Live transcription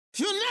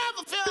You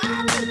never feel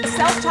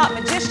Self-taught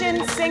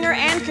magician, singer,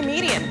 and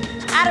comedian,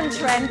 Adam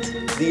Trent.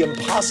 The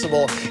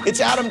impossible. It's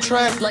Adam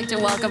Trent. I'd like to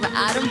welcome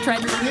Adam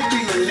Trent.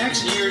 Predicting the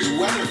next year's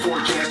weather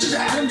forecast is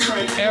Adam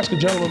Trent. Ask a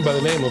gentleman by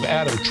the name of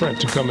Adam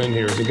Trent to come in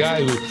here. He's a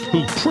guy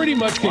who pretty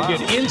much can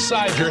get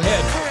inside your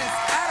head.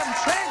 Adam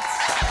Trent.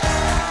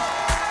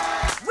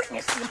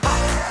 Witness the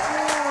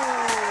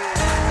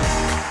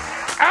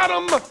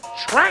Adam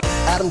Trent.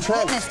 Adam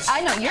Trent.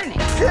 I know your name.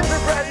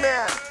 Gingerbread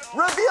Man,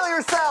 reveal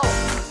yourself.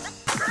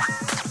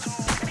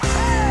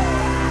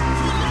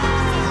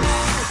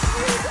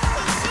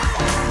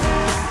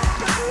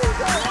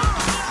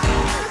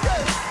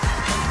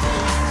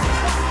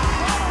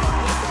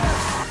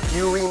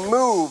 You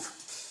remove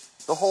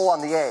the hole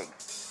on the egg.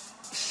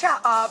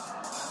 Shut up.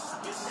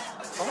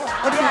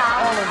 What do you mean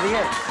all of the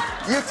egg?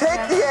 You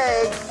take the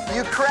egg,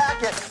 you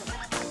crack it.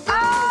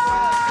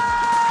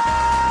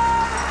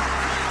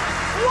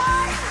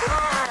 What?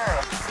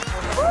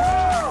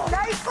 Woo!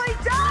 Nicely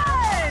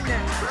done!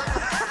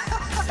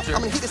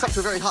 I'm gonna heat this up to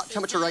a very hot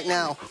temperature right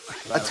now.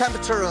 A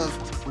temperature of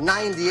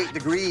 98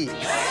 degrees.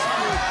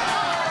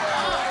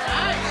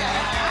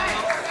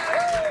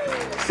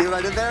 See what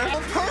I did there?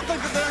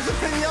 Perfect, but there's a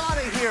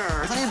pinata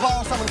here. I need to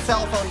borrow someone's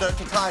cell phone to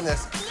time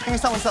this. Give me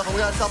someone's cell phone. We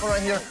got a cell phone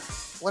right here.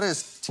 What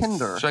is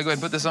Tinder? Should I go ahead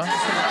and put this on?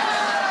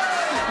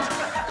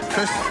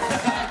 Chris?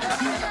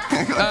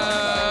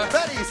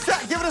 Ready,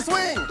 set, give it a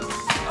swing.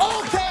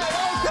 Okay.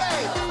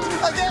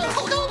 Again,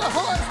 hold on.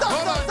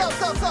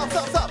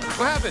 Stop.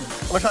 What happened?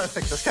 I'm gonna try to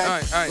fix this, okay? All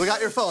right. We got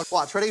your phone.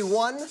 Watch, ready?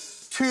 1,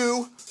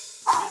 2.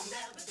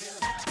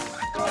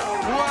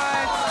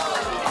 What?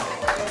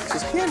 This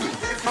is candy.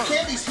 If the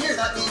candy's here,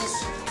 that means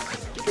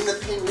in the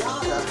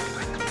pinata.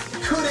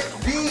 Could it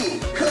be?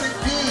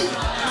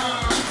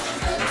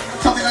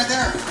 Something right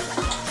there.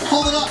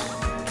 Hold it up.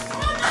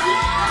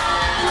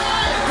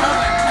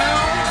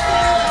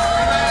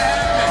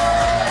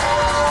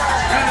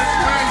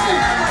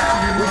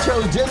 We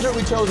chose ginger,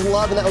 we chose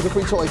love, and that was a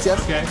free choice, yes?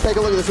 Okay. Take a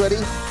look at this, ready?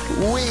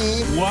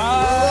 We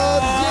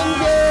love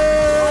ginger!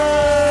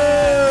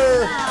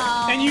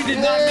 And you did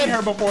not meet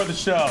her before the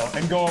show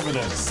and go over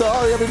this.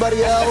 Sorry,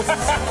 everybody else. That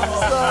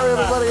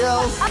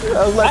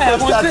was my I have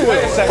first one tattoo. too.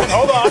 Wait a second.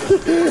 Hold on.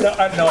 No,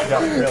 I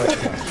don't, really.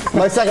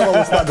 My second one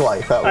was Thug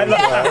Life. That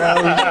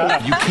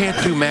was, You can't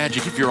do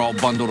magic if you're all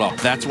bundled up.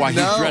 That's why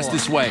he's dressed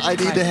this way. I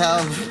need to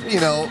have,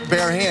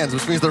 bare hands,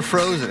 which means they're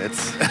frozen.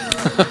 It's...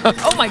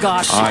 Oh my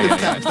gosh.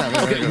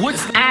 Okay,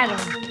 what's Adam.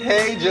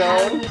 Hey,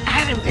 Joan.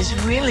 Adam is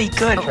really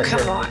good. Oh,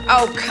 come on.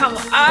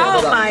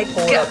 Oh, my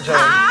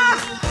God.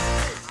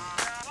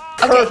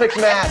 Perfect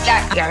match.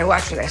 You gotta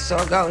watch where that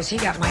saw goes. He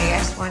got my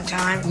ass one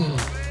time.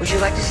 Would you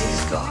like to see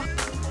this go?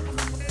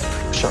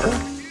 Sure.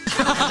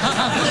 Can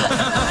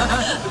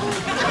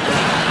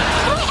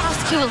I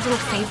ask you a little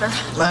favor?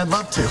 I'd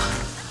love to.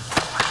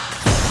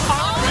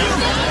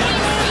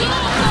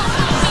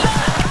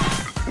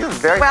 You have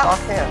very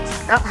soft hands.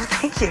 Oh,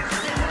 thank you.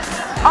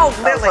 Oh,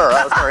 Lily.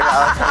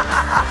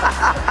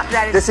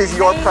 This is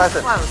your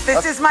present.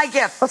 This is my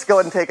gift. Let's go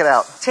ahead and take it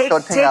out. Take Go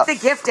and take it out. the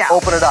gift out.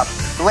 Open it up.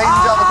 Ladies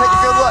and gentlemen, take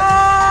a good look.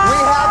 We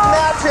have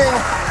matching.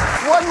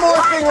 One more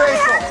thing, My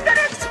Rachel. head's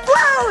gonna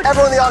explode.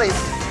 Everyone in the audience,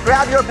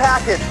 grab your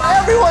package.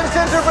 Everyone's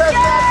gingerbread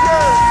match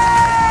yours.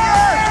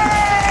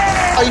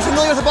 Yes. Are you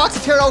familiar with a box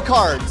of tarot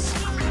cards?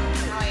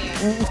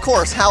 Of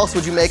course. How else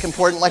would you make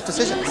important life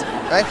decisions,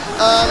 right?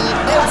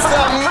 It's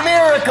a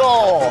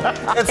miracle.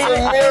 It's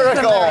a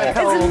miracle.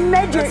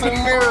 It's a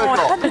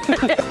miracle.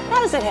 How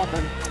does that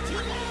happen?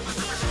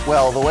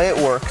 Well, the way it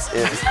works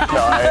is...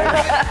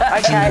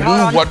 She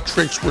knew what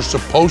tricks were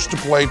supposed to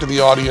play to the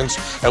audience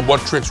and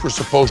what tricks were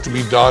supposed to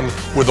be done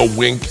with a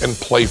wink and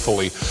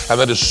playfully. And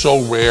that is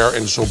so rare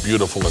and so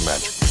beautiful in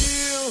magic.